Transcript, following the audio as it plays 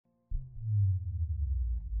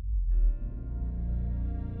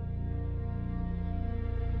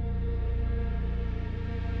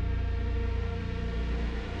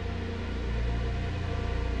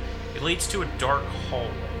leads to a dark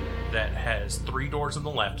hallway that has 3 doors on the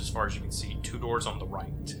left, as far as you can see, 2 doors on the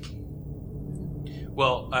right.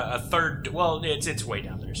 Well, a third. Well, it's way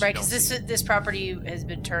down there. So right, because this property has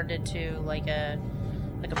been turned into like a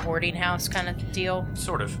boarding house kind of deal.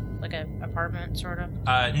 Sort of. Like an apartment, sort of.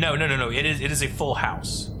 No. It is a full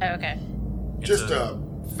house. Oh, okay. It's just a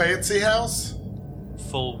fancy house.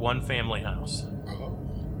 Full 1-family house. Oh.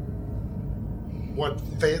 One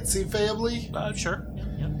fancy family? Sure.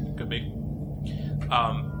 Yeah, could be.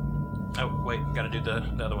 Oh, wait, gotta do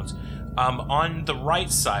the other ones. On the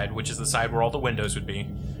right side, which is the side where all the windows would be,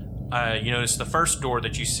 you notice the first door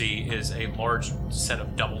that you see is a large set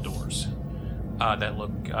of double doors that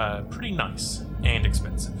look pretty nice and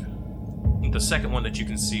expensive. The second one that you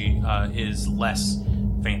can see is less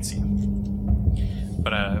fancy.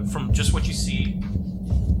 But from just what you see,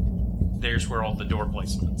 there's where all the door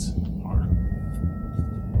placements are.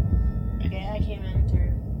 Okay, I came in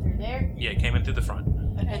through there. Yeah, it came in through the front.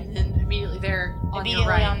 Okay. And then immediately there on your Immediately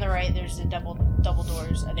right. on the right, there's the double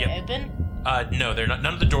doors. Are they open? No, they're not.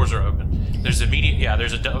 None of the doors are open. There's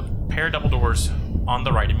there's a pair of double doors on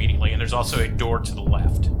the right immediately, and there's also a door to the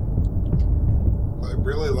left. I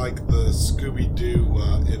really like the Scooby-Doo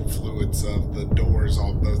influence of the doors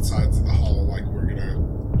on both sides of the hall, like we're gonna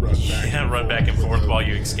run back and forth while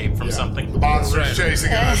you escape from something. The monster's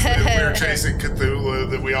chasing us, and we're chasing Cthulhu,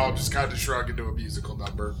 then we all just kind of shrug into a musical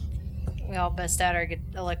number. We all bust out our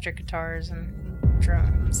electric guitars and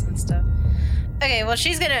drums and stuff. Okay, well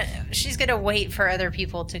she's gonna wait for other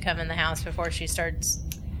people to come in the house before she starts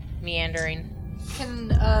meandering. Can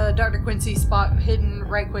Dr. Quincy spot hidden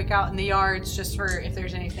right quick out in the yards just for if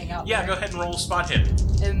there's anything out there? Yeah, go ahead and roll spot hidden.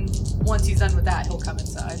 And once he's done with that, he'll come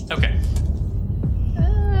inside. Okay.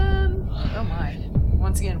 Oh my.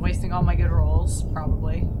 Once again, wasting all my good rolls,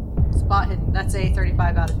 probably. Spot hidden. That's a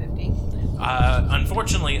 35 out of 50.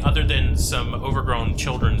 Unfortunately, other than some overgrown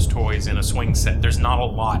children's toys and a swing set, there's not a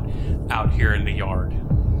lot out here in the yard.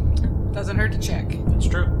 Doesn't hurt to check. That's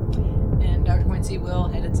true. And Dr. Quincy will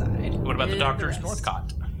head inside. What about the doctor's north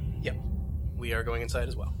cot? Yep. We are going inside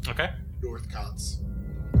as well. Okay. Northcott's.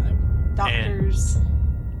 Doctors.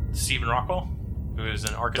 And Stephen Rockwell, who is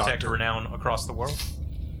an architect renowned across the world.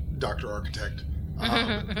 Dr. Architect.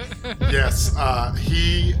 Yes,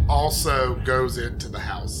 he also goes into the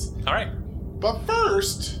house. All right. But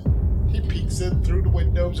first, he peeks in through the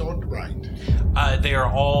windows on the right. They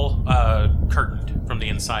are all curtained from the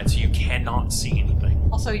inside, so you cannot see anything.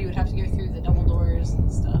 Also, you would have to go through the double doors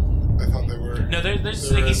and stuff. I thought they were... No,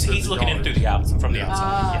 he's looking in through the outside, from the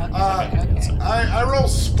outside. Okay. I roll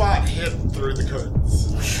spot hidden through the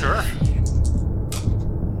curtains. Sure.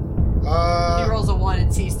 He rolls a 1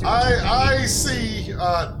 and sees through. I see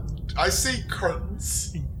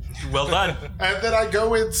curtains. Well done. And then I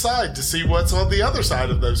go inside to see what's on the other side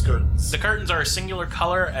of those curtains. The curtains are a singular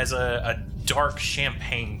color as a dark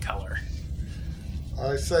champagne color.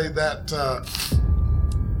 I say that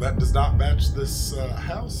that does not match this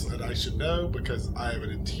house, and I should know because I am an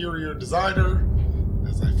interior designer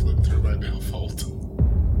as I flip through my billfold.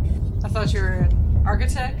 I thought you were an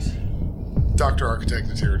architect. Dr. Architect,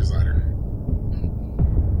 interior designer.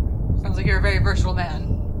 Sounds like you're a very versatile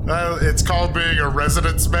man. It's called being a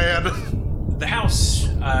residence man. The house,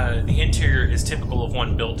 the interior is typical of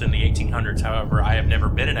one built in the 1800s. However, I have never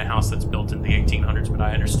been in a house that's built in the 1800s, but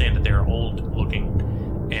I understand that they're old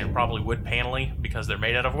looking and probably wood paneling because they're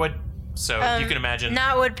made out of wood. So you can imagine.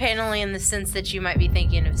 Not wood paneling in the sense that you might be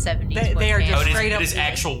thinking of 70s wood They are just paneling. it is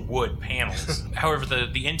actual wood panels. However,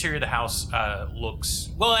 the interior of the house looks...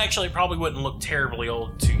 Well, actually, it probably wouldn't look terribly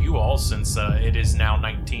old to you all since it is now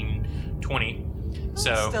 1920.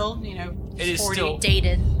 So Still, it is 40. still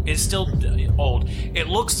dated. It's still old. It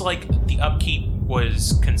looks like the upkeep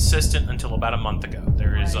was consistent until about a month ago.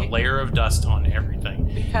 There is a layer of dust on everything,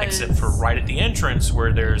 except for right at the entrance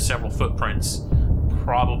where there's several footprints,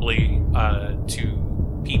 probably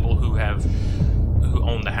to people who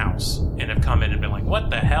own the house and have come in and been like, "What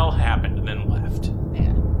the hell happened?" and then left.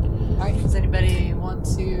 Yeah. All right. Does anybody want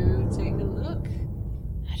to take a look?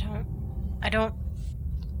 I don't.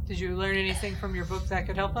 Did you learn anything from your book that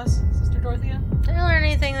could help us, Sister Dorothea? Did I learn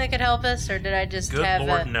anything that could help us, or did I just Good have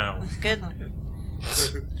Lord, a no. good?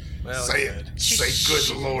 Well, Say it. Say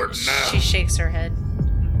good Lord no. She shakes her head.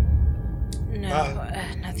 No,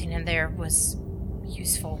 nothing in there was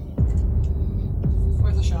useful.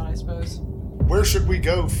 Worth a shot, I suppose. Where should we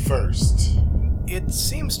go first? It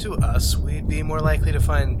seems to us we'd be more likely to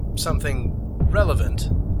find something relevant.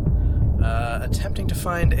 Attempting to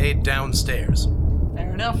find a downstairs.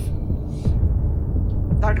 Fair enough.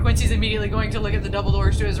 Dr. Quincy's immediately going to look at the double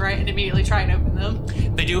doors to his right and immediately try and open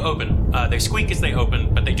them. They do open. They squeak as they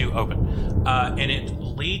open, but they do open. And it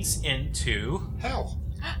leads into... Hell.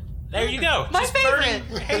 There you go. My Just favorite.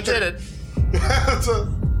 burning Who did it? It's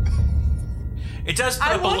a- It does put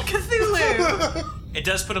I up want Cthulhu! It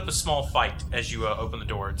does put up a small fight as you open the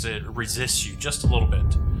door. It resists you just a little bit.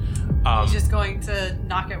 He's just going to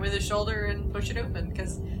knock it with his shoulder and push it open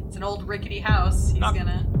because it's an old rickety house. He's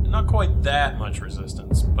gonna. Not quite that much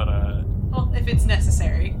resistance, but Well, if it's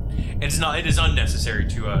necessary. it's not. It is unnecessary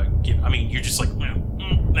to give. I mean, you're just like,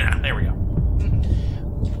 there we go.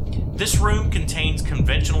 This room contains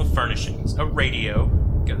conventional furnishings: a radio,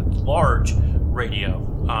 a large radio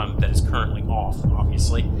that is currently off,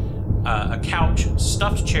 obviously. A couch,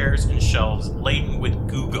 stuffed chairs, and shelves laden with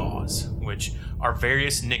gewgaws, which are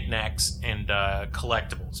various knickknacks and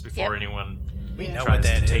collectibles before anyone We know tries what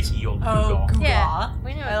that to take is. the old Oh, gewgaw. gewgaw. Yeah,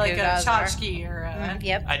 we know what Like a gewgaws are. tchotchke or a...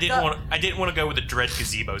 Yep. I didn't want to go with the dread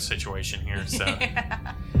gazebo situation here, so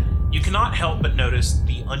you cannot help but notice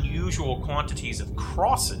the unusual quantities of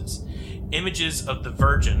crosses, images of the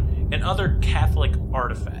Virgin, and other Catholic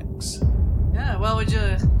artifacts. Yeah, well, would you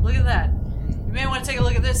look at that? You may want to take a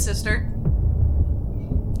look at this, sister.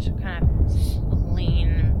 She'll kind of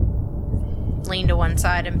lean to one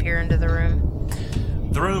side and peer into the room.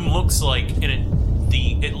 The room looks like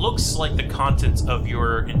it looks like the contents of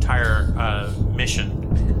your entire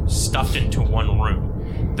mission stuffed into one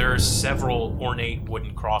room. There are several ornate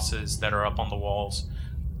wooden crosses that are up on the walls.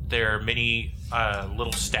 There are many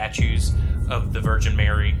little statues of the Virgin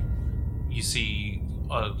Mary. You see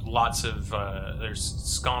lots of there's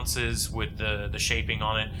sconces with the shaping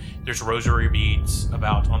on it. There's rosary beads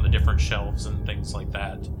about on the different shelves and things like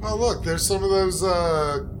that. Oh, look, there's some of those,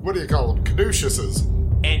 what do you call them? Caduceuses.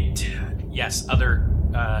 And yes, other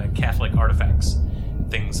Catholic artifacts,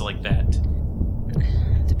 things like that.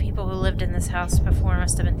 The people who lived in this house before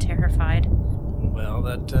must have been terrified. Well,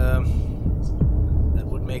 that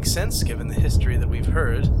would make sense given the history that we've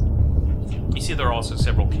heard. You see, there are also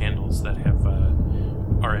several candles that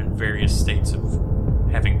are in various states of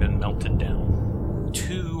having been melted down.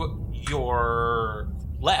 To your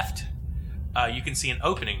left, you can see an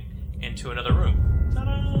opening into another room.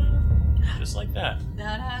 Ta-da! Just like that.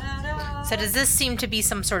 Da-da-da-da. So does this seem to be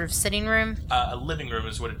some sort of sitting room? A living room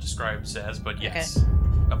is what it describes as, but yes.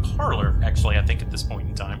 A parlor, actually, I think, at this point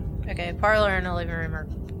in time. Okay, parlor and a living room are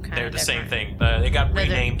kind They're of the same different. thing. They got They're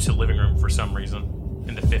the- renamed to living room for some reason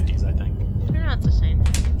in the 50s, I think. They're not the same.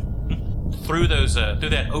 Through those, through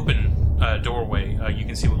that open doorway, you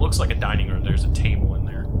can see what looks like a dining room. There's a table in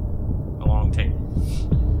there, a long table,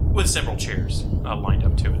 with several chairs lined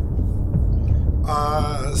up to it.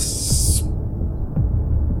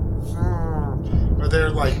 Are there,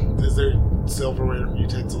 is there silverware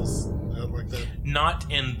utensils like that? Not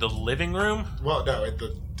in the living room. Well, no, at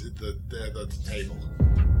the table.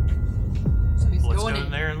 So he's Let's going go in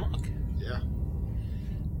in. there and look. Yeah.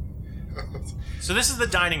 So this is the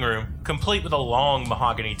dining room, complete with a long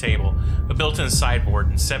mahogany table, a built-in sideboard,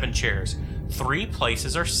 and 7 chairs. 3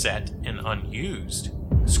 places are set and unused.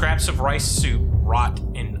 Scraps of rice soup rot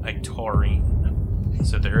in a tureen.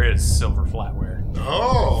 So there is silver flatware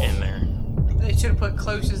Oh! in there. They should have put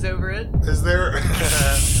cloches over it. Is there...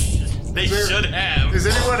 They There- should have. Is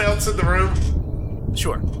anyone else in the room?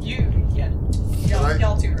 Sure. Right.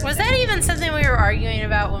 Y'all two. Was that even something we were arguing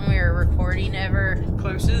about when we were recording ever?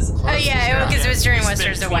 cloches? Oh yeah, because it was during We spent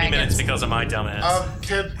Westerns and 20 minutes Wagons. because of my dumbass.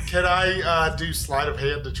 Can I do sleight of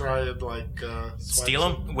hand to try and swipe Steal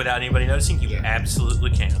some? them without anybody noticing? You Yeah. absolutely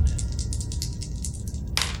can.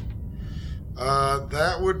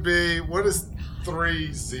 That would be, what is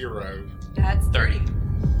 30? That's 30.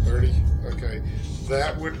 30. Okay,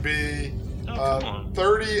 that would be Oh, come on.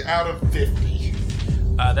 30 out of 50.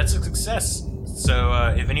 That's a success.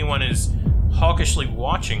 So if anyone is hawkishly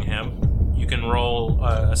watching him, you can roll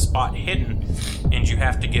a spot hidden, and you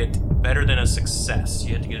have to get better than a success.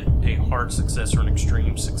 You have to get a hard success or an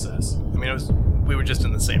extreme success. I mean, we were just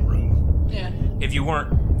in the same room. Yeah. If you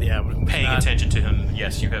weren't Yeah, we're paying not- attention to him,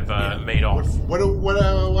 yes, you have made off.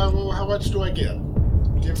 How much do I get?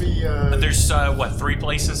 Give me. There's 3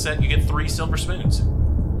 places set. You get 3 silver spoons.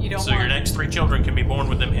 You don't So want your next 3 children can be born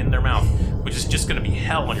with them in their mouth, which is just going to be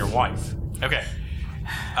hell on your wife. Okay.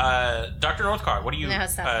 Dr. Northcott, what are you No,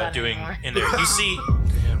 it's not fun doing anymore. in there? You see,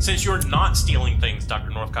 since you're not stealing things, Dr.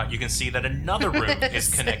 Northcott, you can see that another room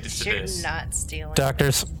is connected to You're this. not stealing.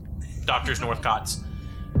 Doctors. Doctor's Northcott's.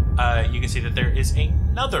 You can see that there is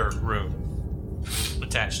another room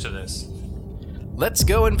attached to this. Let's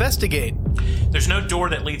go investigate. There's no door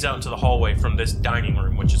that leads out into the hallway from this dining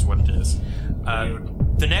room, which is what it is.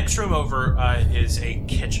 The next room over is a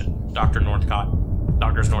kitchen, Doctor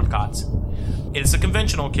Northcott's. It's a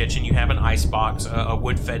conventional kitchen. You have an icebox, a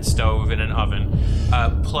wood-fed stove, and an oven.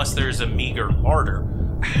 Plus, there's a meager larder.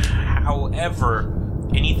 However,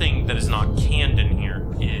 anything that is not canned in here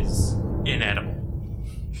is inedible.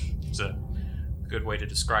 It's a good way to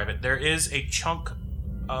describe it. There is a chunk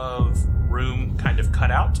of room kind of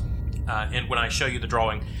cut out, and when I show you the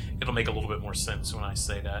drawing, it'll make a little bit more sense when I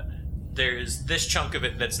say that. There is this chunk of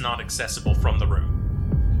it that's not accessible from the room.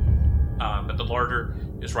 But the larder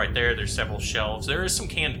is right there. There's several shelves. There is some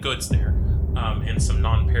canned goods there, and some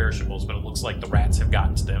non-perishables, but it looks like the rats have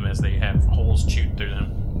gotten to them as they have holes chewed through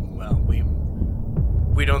them. Well,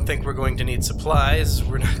 we don't think we're going to need supplies.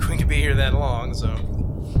 We're not going to be here that long, so...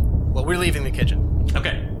 Well, we're leaving the kitchen.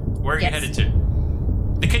 Okay, where are you Yes. headed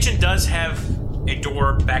to? The kitchen does have a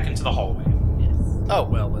door back into the hallway. Oh,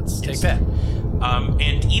 well, let's take Yes. that.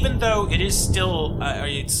 And even though it is still,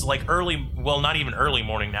 it's like early, well, not even early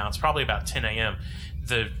morning now, it's probably about 10 a.m.,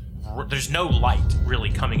 there's no light really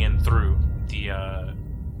coming in through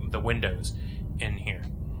the windows in here.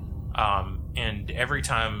 And every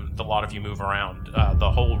time the lot of you move around,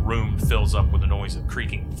 the whole room fills up with the noise of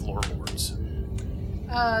creaking floorboards.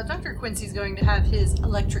 Dr. Quincy's going to have his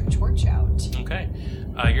electric torch out. Okay.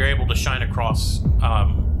 You're able to shine across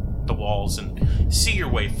the walls and see your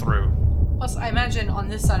way through. Plus, I imagine on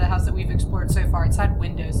this side of the house that we've explored so far, it's had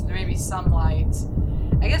windows, so there may be some light.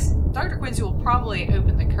 I guess Dr. Quincy will probably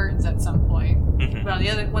open the curtains at some point. Mhm. But on the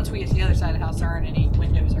other, once we get to the other side of the house, there aren't any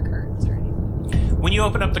windows or curtains or anything. When you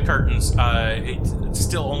open up the curtains, it's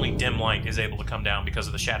still only dim light is able to come down because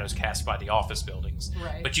of the shadows cast by the office buildings.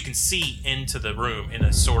 Right. But you can see into the room in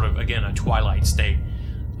a sort of, again, a twilight state.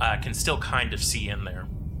 Can still kind of see in there.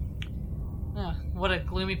 What a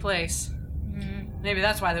gloomy place. Mm. Maybe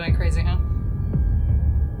that's why they went crazy, huh?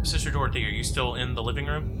 Sister Dorothy, are you still in the living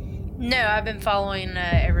room? No, I've been following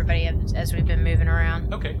everybody as we've been moving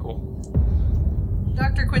around. Okay, cool.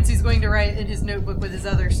 Dr. Quincy's going to write in his notebook with his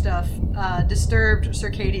other stuff, disturbed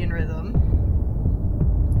circadian rhythm.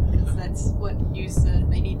 'Cause that's what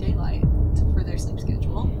they need daylight for their sleep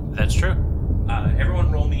schedule. That's true.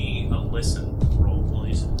 Everyone roll me a listen roll,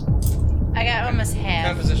 please. I got almost half.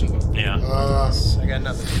 Composition. Yeah. I got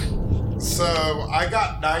nothing. So I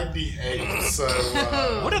got 98. So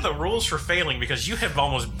What are the rules for failing? Because you have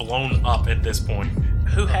almost blown up at this point.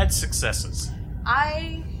 Who had successes?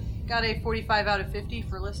 I got a 45 out of 50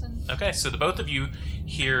 for listen. Okay, so the both of you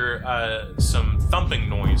hear some thumping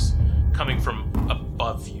noise coming from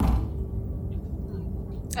above you.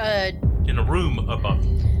 In a room above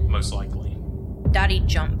you, most likely. Dottie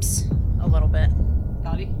jumps a little bit.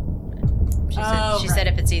 Dottie? She said, Oh, she right. said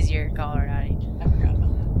if it's easier, call her Dottie. I forgot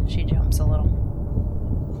about She jumps a little.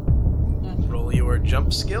 Roll your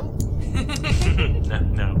jump skill.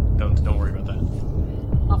 No, don't worry about that.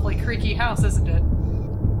 that. Awfully creaky house, isn't it?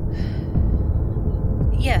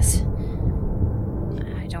 Yes.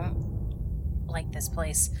 I don't like this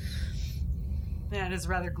place. Yeah, it is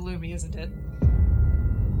rather gloomy, isn't it?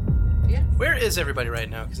 Where is everybody right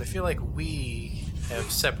now? Because I feel like we have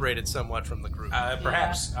separated somewhat from the group.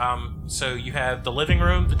 Perhaps. So you have the living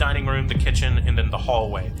room, the dining room, the kitchen, and then the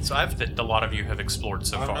hallway. So I've That a lot of you have explored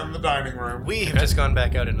so I'm far. in the dining room. we have just gone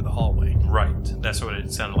back out into the hallway. Right. That's what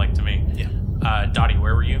it sounded like to me. Yeah. Dottie,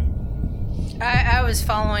 where were you? I was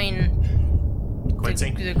following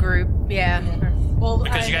Quincy? the group. Yeah. Well,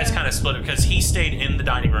 Because you guys kind of split it. Because he stayed in the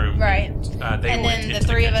dining room. Right. They And went then the into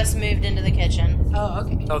three of kitchen. us moved into the kitchen. Oh,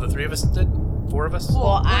 okay. Oh, the three of us did? 4 of us?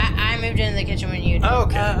 Well, I moved into the kitchen when you did. Oh,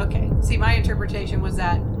 okay. Okay. See, my interpretation was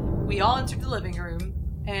that we all entered the living room,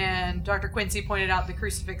 and Dr. Quincy pointed out the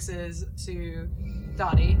crucifixes to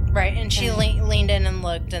Dottie. Right, and she leaned in and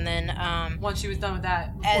looked, and then Once she was done with that,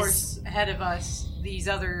 of As- course, ahead of us, these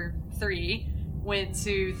other 3 went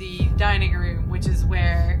to the dining room, which is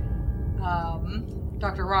where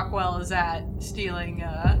Dr. Rockwell is at, stealing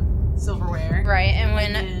silverware. right, and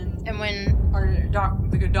when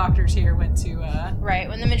The good doctors here went to right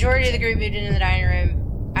when the majority of the group moved into the dining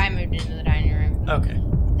room, I moved into the dining room, Okay.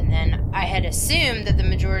 and then I had assumed that the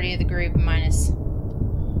majority of the group minus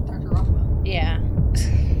Dr. Rockwell.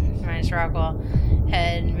 minus Rockwell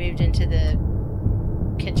had moved into the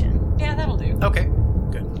kitchen, Yeah, that'll do. Okay.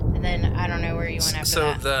 Good. and then I don't know where you went after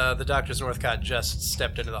So that. the Doctors Northcott just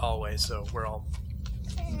stepped into the hallway, so we're all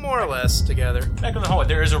more or less together. Back in the hallway,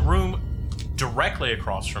 there is a room directly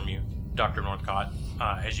across from you, Dr. Northcott,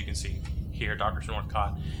 as you can see here, Dr.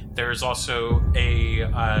 Northcott. There is also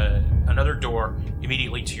another door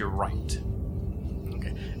immediately to your right.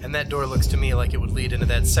 Okay. And that door looks to me like it would lead into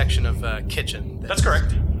that section of kitchen. That's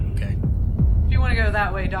correct. Okay. If you want to go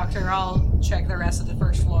that way, Doctor, I'll check the rest of the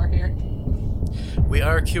first floor here. We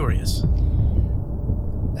are curious.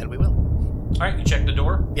 And we will. All right, you check the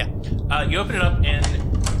door. Yeah. You open it up, and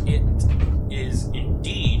it is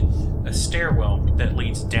indeed a stairwell that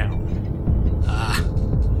leads down.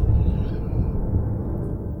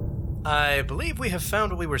 I believe we have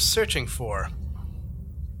found what we were searching for.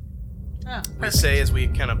 Oh, We perfect. say as we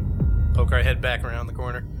kind of poke our head back around the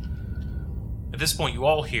corner. At this point, you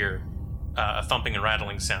all hear a thumping and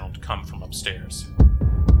rattling sound come from upstairs.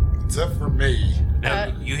 Except for me.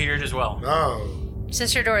 Now, you hear it as well. Oh.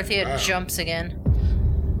 Sister Dorothea Wow. jumps again.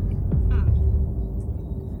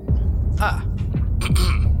 Ah,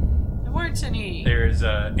 There weren't any. There's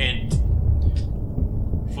and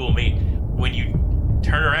fool me, when you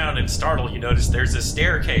turn around and startle, you notice there's a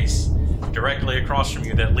staircase directly across from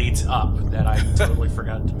you that leads up that I totally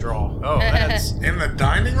forgot to draw. oh, that's In the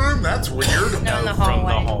dining room? That's weird. No, in the From the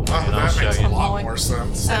hallway. hallway. Oh, and I'll that show makes a you. lot more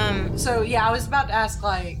sense. So, yeah, I was about to ask,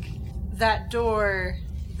 like, that door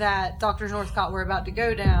that Dr. Northcott were about to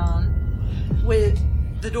go down, with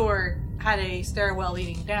the door had a stairwell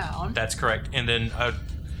leading down. That's correct. And then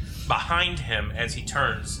behind him, as he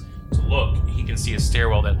turns to look, he can see a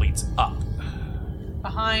stairwell that leads up.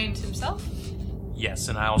 Behind himself? Yes,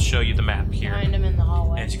 and I'll show you the map here. Behind him in the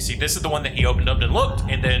hallway. As you can see, this is the one that he opened up and looked,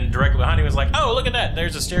 and then directly behind him was like, oh, look at that.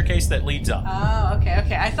 There's a staircase that leads up. Oh,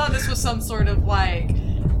 okay. I thought this was some sort of, like,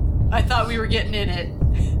 I thought we were getting in it.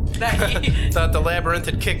 That he, thought the labyrinth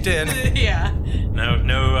had kicked in. yeah. No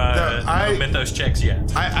mythos checks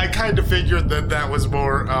yet. I kind of figured that was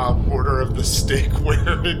more Order of the Stick,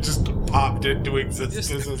 where it just popped into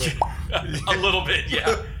existence. A little bit,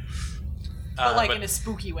 yeah. But, like, but in a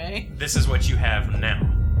spooky way. this is what you have now.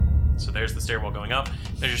 So there's the stairwell going up.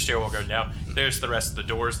 There's your stairwell going down. There's the rest of the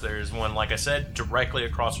doors. There's one, like I said, directly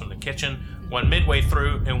across from the kitchen, one midway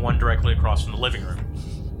through, and one directly across from the living room.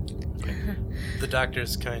 The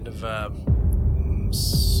doctors kind of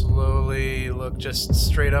slowly look just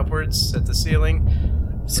straight upwards at the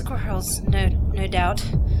ceiling. Squirrels, no doubt.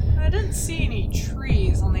 I didn't see any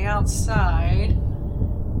trees on the outside.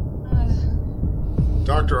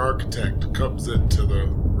 Dr. Architect comes into the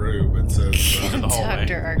room and says, the hallway.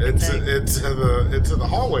 Dr. it's Architect. into the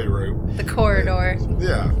hallway room. The corridor.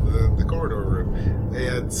 Yeah, the corridor room,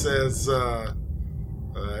 and says,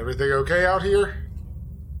 everything okay out here?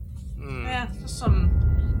 Yeah, just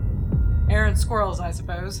some errant squirrels, I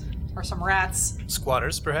suppose. Or some rats.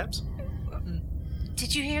 Squatters, perhaps?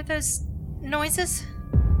 Did you hear those noises?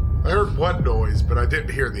 I heard one noise, but I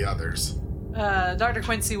didn't hear the others. Dr.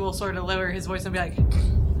 Quincy will sort of lower his voice and be like,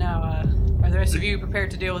 now, are the rest of you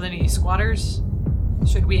prepared to deal with any squatters?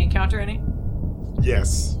 Should we encounter any?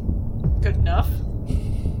 Yes. Good enough.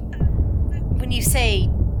 When you say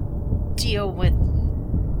deal with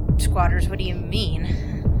squatters, what do you mean?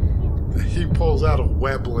 He pulls out a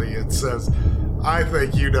Webley and says, I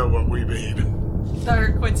think you know what we mean.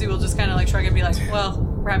 Dr. Quincy will just kind of like shrug and be like,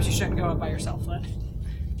 well, perhaps you shouldn't go up by yourself then.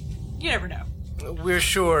 You never know. We're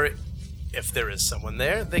sure if there is someone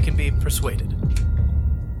there, they can be persuaded.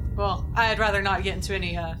 Well, I'd rather not get into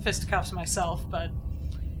any fisticuffs myself, but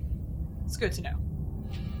it's good to know.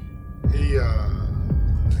 He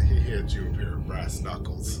hands you a pair of brass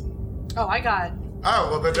knuckles. Oh, I got Oh,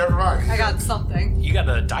 well then never mind. something. You got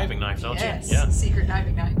the diving knife, don't Yes, you? Yeah. secret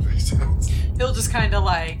diving knife. He'll just kind of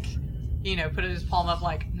like, put his palm up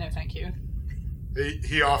like, no thank you.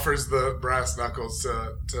 He offers the brass knuckles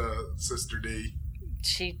to Sister D.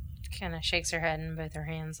 She kind of shakes her head in both her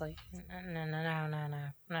hands, like, no.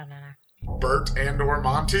 Bert and or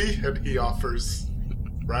Monty, and he offers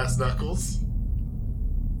brass knuckles.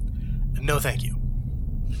 No, thank you.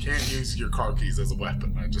 You can't use your car keys as a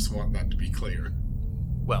weapon. I just want that to be clear.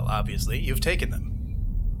 Well, obviously, you've taken them.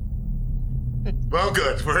 Well,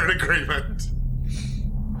 good. We're in agreement.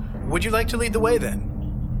 Would you like to lead the way then?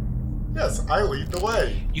 Yes, I lead the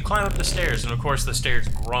way. You climb up the stairs, and of course the stairs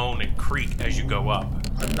groan and creak as you go up.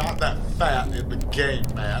 I'm not that fat in the game,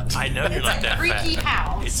 Matt. I know you're not that creaky fat.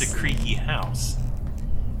 house. It's a creaky house.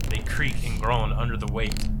 They creak and groan under the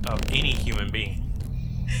weight of any human being.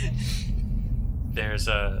 There's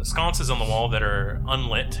sconces on the wall that are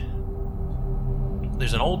unlit.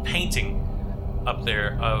 There's an old painting up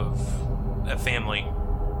there of a family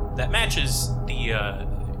that matches the,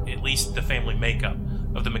 at least the family makeup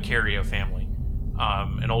of the Macario family.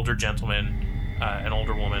 An older gentleman, an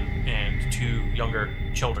older woman, and two younger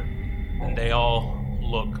children. And they all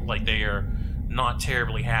look like they are not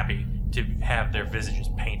terribly happy to have their visages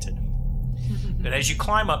painted. But as you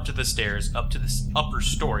climb up to the stairs, up to this upper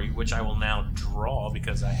story, which I will now draw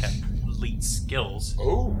because I have elite skills.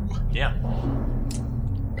 Oh, Yeah.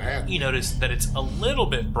 man. You notice that it's a little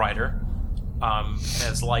bit brighter,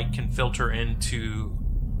 as light can filter in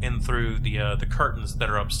through the curtains that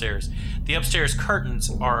are upstairs. The upstairs curtains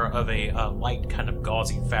are of a light kind of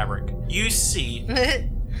gauzy fabric. You see,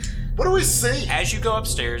 What do we see? as you go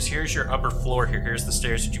upstairs, here's your upper floor here. Here's the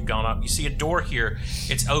stairs that you've gone up. You see a door here.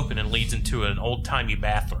 It's open and leads into an old-timey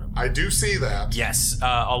bathroom. I do see that. Yes.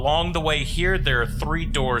 Along the way here, there are 3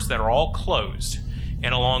 doors that are all closed.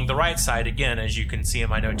 And along the right side, again, as you can see in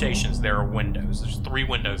my notations, there are windows. There's 3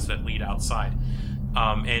 windows that lead outside.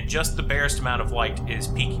 And just the barest amount of light is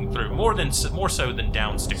peeking through, more so than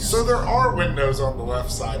downstairs. So there are windows on the left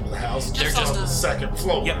side of the house, They're just just- on the second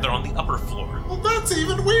floor. Yep, they're on the upper floor. Well, that's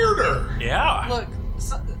even weirder. Yeah, Look,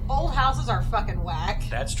 old houses are fucking whack.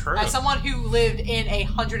 that's true. As someone who lived in a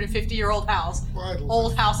 150-year-old house,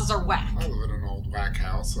 old houses are whack. I live in an old whack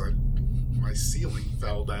house. My ceiling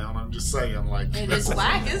fell down. I'm just saying, like... It is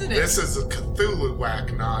whack, isn't it? This is a Cthulhu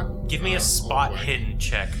whack, not... Give me a old spot whack. hidden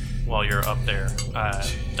check while you're up there,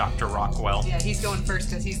 Dr. Rockwell. Yeah, he's going first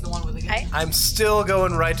because he's the one with the gun. I'm still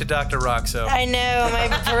going right to Dr. Roxo. I know, my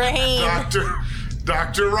brain.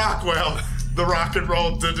 Dr. Rockwell, the rock and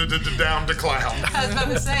roll down to clown. I was about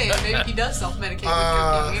to say, maybe he does self-medicate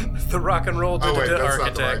with cocaine. The rock and roll Oh wait, that's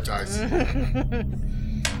architect. not the right dice.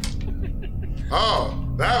 Oh,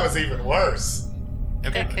 that was even worse.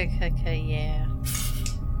 Yeah.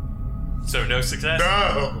 So no success?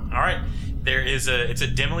 No. All right. It's a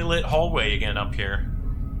dimly lit hallway again up here.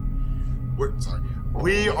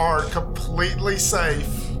 We are completely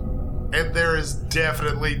safe, and there is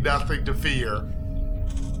definitely nothing to fear,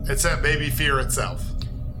 except maybe fear itself.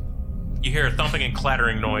 You hear a thumping and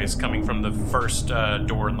clattering noise coming from the first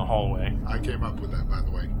door in the hallway. I came up with that, by the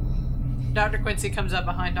way. Dr. Quincy comes up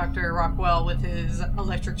behind Dr. Rockwell with his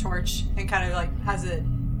electric torch and kind of like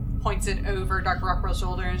points it over Dr. Rockwell's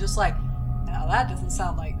shoulder and just like, now that doesn't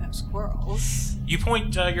sound like them squirrels. You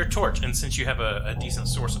point your torch, and since you have a decent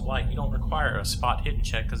source of light, you don't require a spot hidden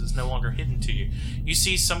check because it's no longer hidden to you. You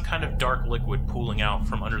see some kind of dark liquid pooling out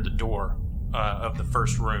from under the door of the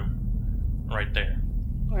first room, right there.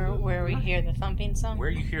 Where we hear the thumping sound? Where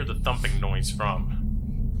you hear the thumping noise from.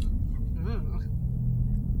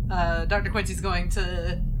 Dr. Quincy's going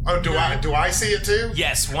to... Oh, do I see it too?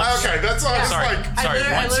 Yes. Once, Okay, that's all. I was Sorry. like,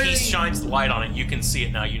 I Once he literally- shines the light on it, you can see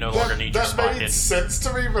it now. You no longer need your that spot made hidden. sense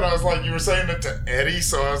to me, but I was like, you were saying it to Eddie,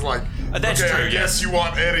 so I was like, That's okay, true, I guess yes. you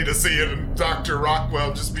want Eddie to see it, and Dr.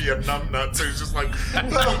 Rockwell just be a numbnut, so he's just like, I'm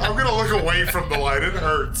gonna look away from the light. It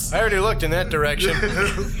hurts. I already looked in that direction.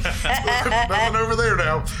 Nothing over there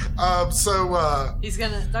now.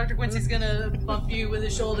 Dr. Quincy's gonna bump you with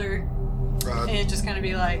his shoulder and just kind of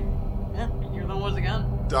be like, yeah, you're the one with the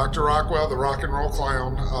gun. Dr. Rockwell, the rock and roll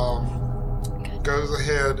clown, goes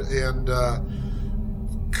ahead and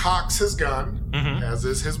cocks his gun, as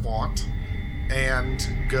is his wont, and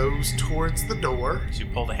goes towards the door. So you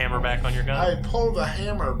pull the hammer back on your gun? I pull the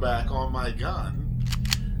hammer back on my gun,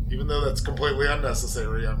 even though that's completely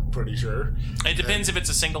unnecessary, I'm pretty sure. It depends if it's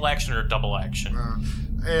a single action or a double action.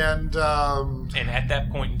 And And at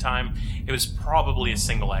that point in time, it was probably a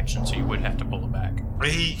single action, so you would have to pull it back.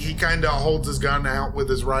 he kind of holds his gun out with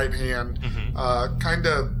his right hand, kind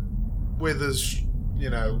of with his,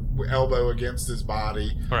 elbow against his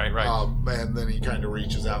body. Right. And then he kind of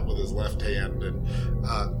reaches out with his left hand,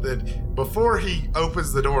 and then before he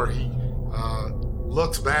opens the door, he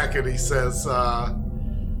looks back and he says,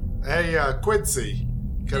 "Hey, Quincy,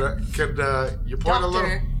 can you point a little?"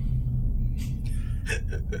 Doctor,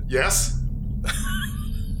 Yes.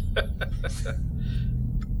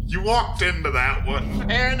 You walked into that one.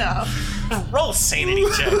 fair enough. Roll a sanity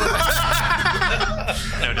check.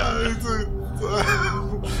 No.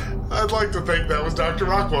 I'd like to think that was Dr.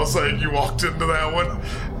 Rockwell saying you walked into that one.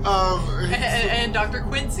 And Dr.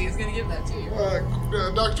 Quincy is gonna give that to you.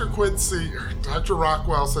 Dr. Quincy, Dr.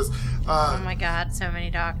 Rockwell says, Oh my god, so many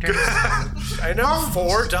doctors. I know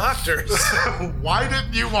 4 doctors. why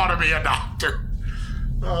didn't you want to be a doctor?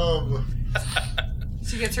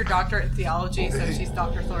 She gets her doctorate in theology, so she's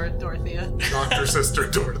Dr. Dorothea. Dr. Sister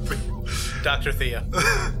Dorothy. Dr. Thea.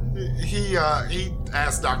 He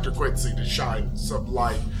asked Dr. Quincy to shine some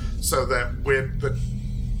light so that when the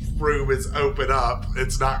room is open up,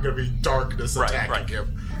 it's not going to be darkness attacking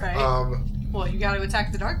him. Right. Well, you got to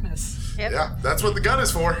attack the darkness. Yep. Yeah, that's what the gun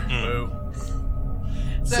is for.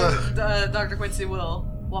 So Dr. Quincy will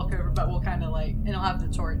walk over, but we'll kind of and he'll have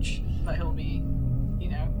the torch, but he'll be,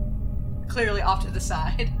 clearly off to the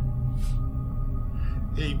side.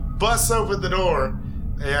 He busts open the door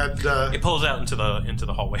and It pulls out into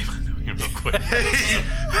the hallway real quick.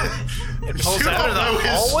 It pulls you out don't of know the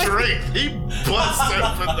his hallway? strength. He busts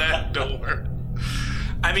open that door.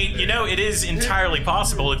 I mean, it is entirely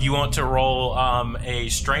possible if you want to roll a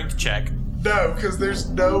strength check. No, because there's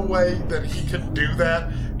no way that he could do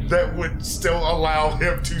that would still allow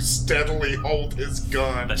him to steadily hold his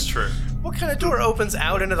gun. That's true. What kind of door opens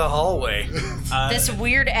out into the hallway? This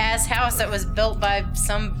weird ass house that was built by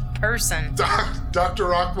some person. Dr.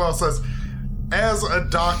 Rockwell says, as a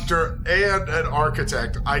doctor and an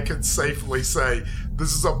architect, I can safely say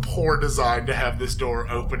this is a poor design to have this door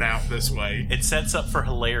open out this way. It sets up for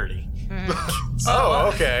hilarity. Oh,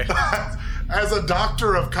 okay. As a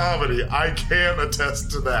doctor of comedy, I can attest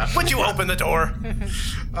to that. Would you open the door?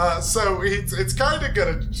 So it's kind of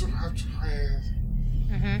gonna.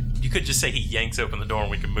 You could just say he yanks open the door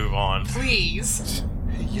and we can move on. Please.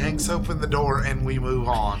 He yanks open the door and we move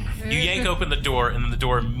on. You yank open the door and then the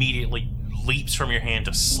door immediately leaps from your hand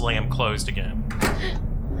to slam closed again.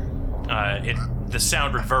 The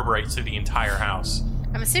sound reverberates through the entire house.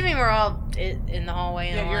 I'm assuming we're all in the hallway.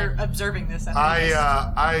 Yeah, you're observing this.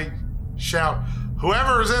 I shout,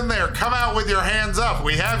 whoever is in there, come out with your hands up.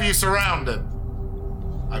 We have you surrounded.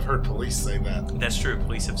 I've heard police say that. That's true.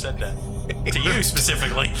 Police have said that. To you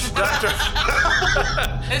specifically.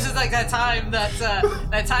 This is like that time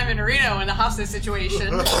in Reno in the hostage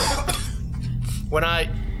situation. When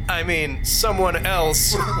someone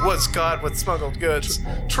else was caught with smuggled goods.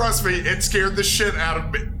 Trust me, it scared the shit out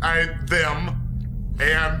of them.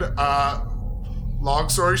 And long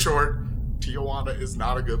story short, Tijuana is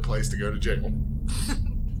not a good place to go to jail.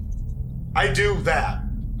 I do that.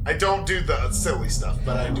 I don't do the silly stuff,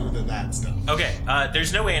 but I do that stuff. Okay,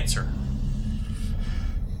 there's no answer.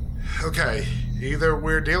 Okay, either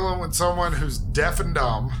we're dealing with someone who's deaf and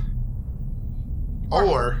dumb,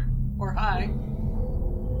 or high.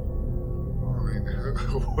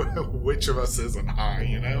 Which of us isn't high,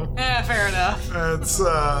 Yeah, fair enough. It's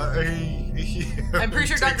I'm pretty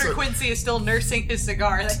sure Dr. Quincy is still nursing his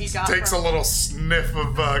cigar that he got. Takes a little sniff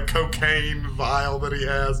of cocaine vial that he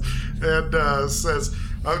has, and says,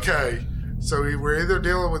 "Okay, so we're either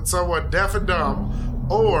dealing with someone deaf and dumb,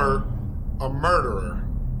 or a murderer."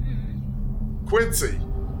 Quincy,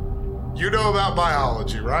 you know about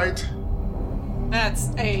biology, right? That's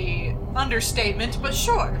a understatement, but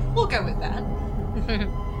sure, we'll go with that.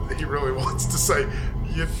 He really wants to say,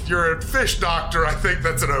 you're a fish doctor. I think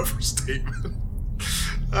that's an overstatement.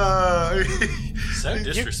 So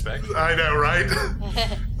disrespectful. I know, right?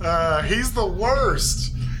 He's the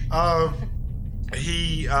worst.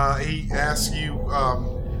 He asks you,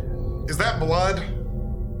 is that blood?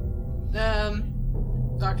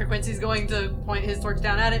 Dr. Quincy's going to point his torch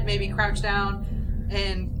down at it, maybe crouch down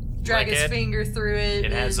and drag his finger through it.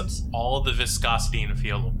 It has all of the viscosity and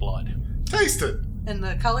feel of blood. Taste it. And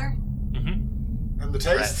the color? Mm-hmm. And the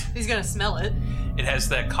taste? He's gonna smell it. It has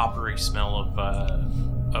that coppery smell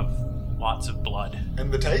of lots of blood.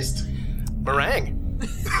 And the taste? Meringue.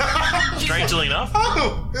 Strangely enough.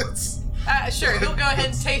 Oh, it's... Sure, he'll go ahead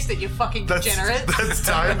and taste it, you fucking degenerate. That's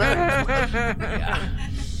time. Yeah.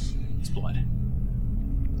 It's blood.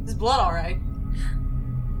 It's blood, alright.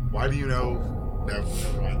 Why do you know? No,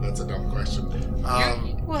 never mind. That's a dumb question.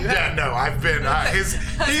 Well, Yeah, no, I've been. He's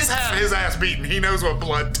had his ass beaten. He knows what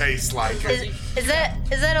blood tastes like. Is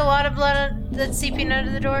that a lot of blood that's seeping out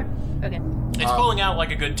of the door? Okay. It's pulling out like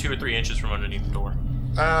a good 2 or 3 inches from underneath the door.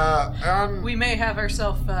 We may have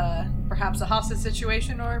ourselves perhaps a hostage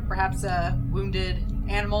situation, or perhaps a wounded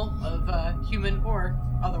animal of human or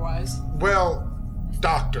otherwise. Well,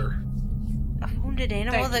 doctor. A wounded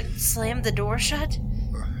animal that slammed the door shut?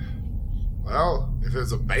 Well, if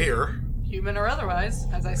it's a bear. Human or otherwise,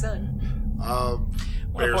 as I said. I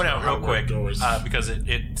want to point out real quick, because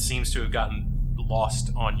it seems to have gotten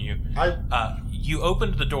lost on you. You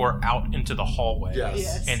opened the door out into the hallway,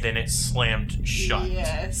 yes. And then it slammed shut.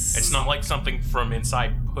 Yes. It's not like something from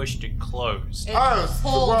inside pushed it closed. I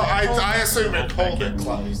assume it pulled it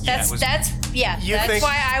closed. That's think-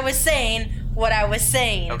 why I was saying what I was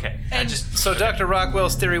saying. Okay. So Dr.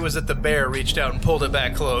 Rockwell's theory was that the bear reached out and pulled it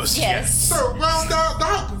back closed. Yes. So,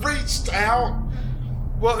 not reached out.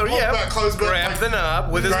 Well, yeah, back closed, but grabbed the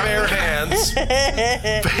knob with his bare hands.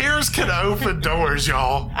 Bears can open doors,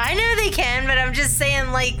 y'all. I know they can, but I'm just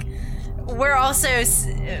saying, like, we're also,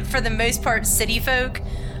 for the most part, city folk.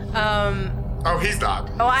 Oh, he's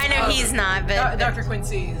not. Oh, I know he's not, but Dr.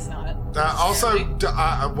 Quincy is not. Also,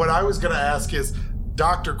 what I was going to ask is,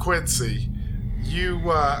 Dr. Quincy, you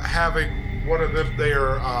having one of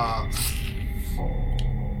their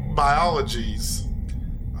biologies.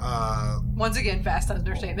 Once again, fast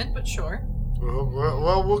understatement, but sure.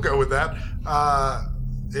 Well, we'll go with that.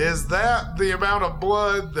 Is that the amount of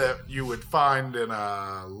blood that you would find in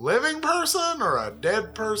a living person, or a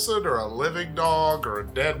dead person, or a living dog, or a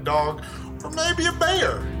dead dog, or maybe a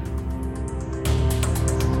bear?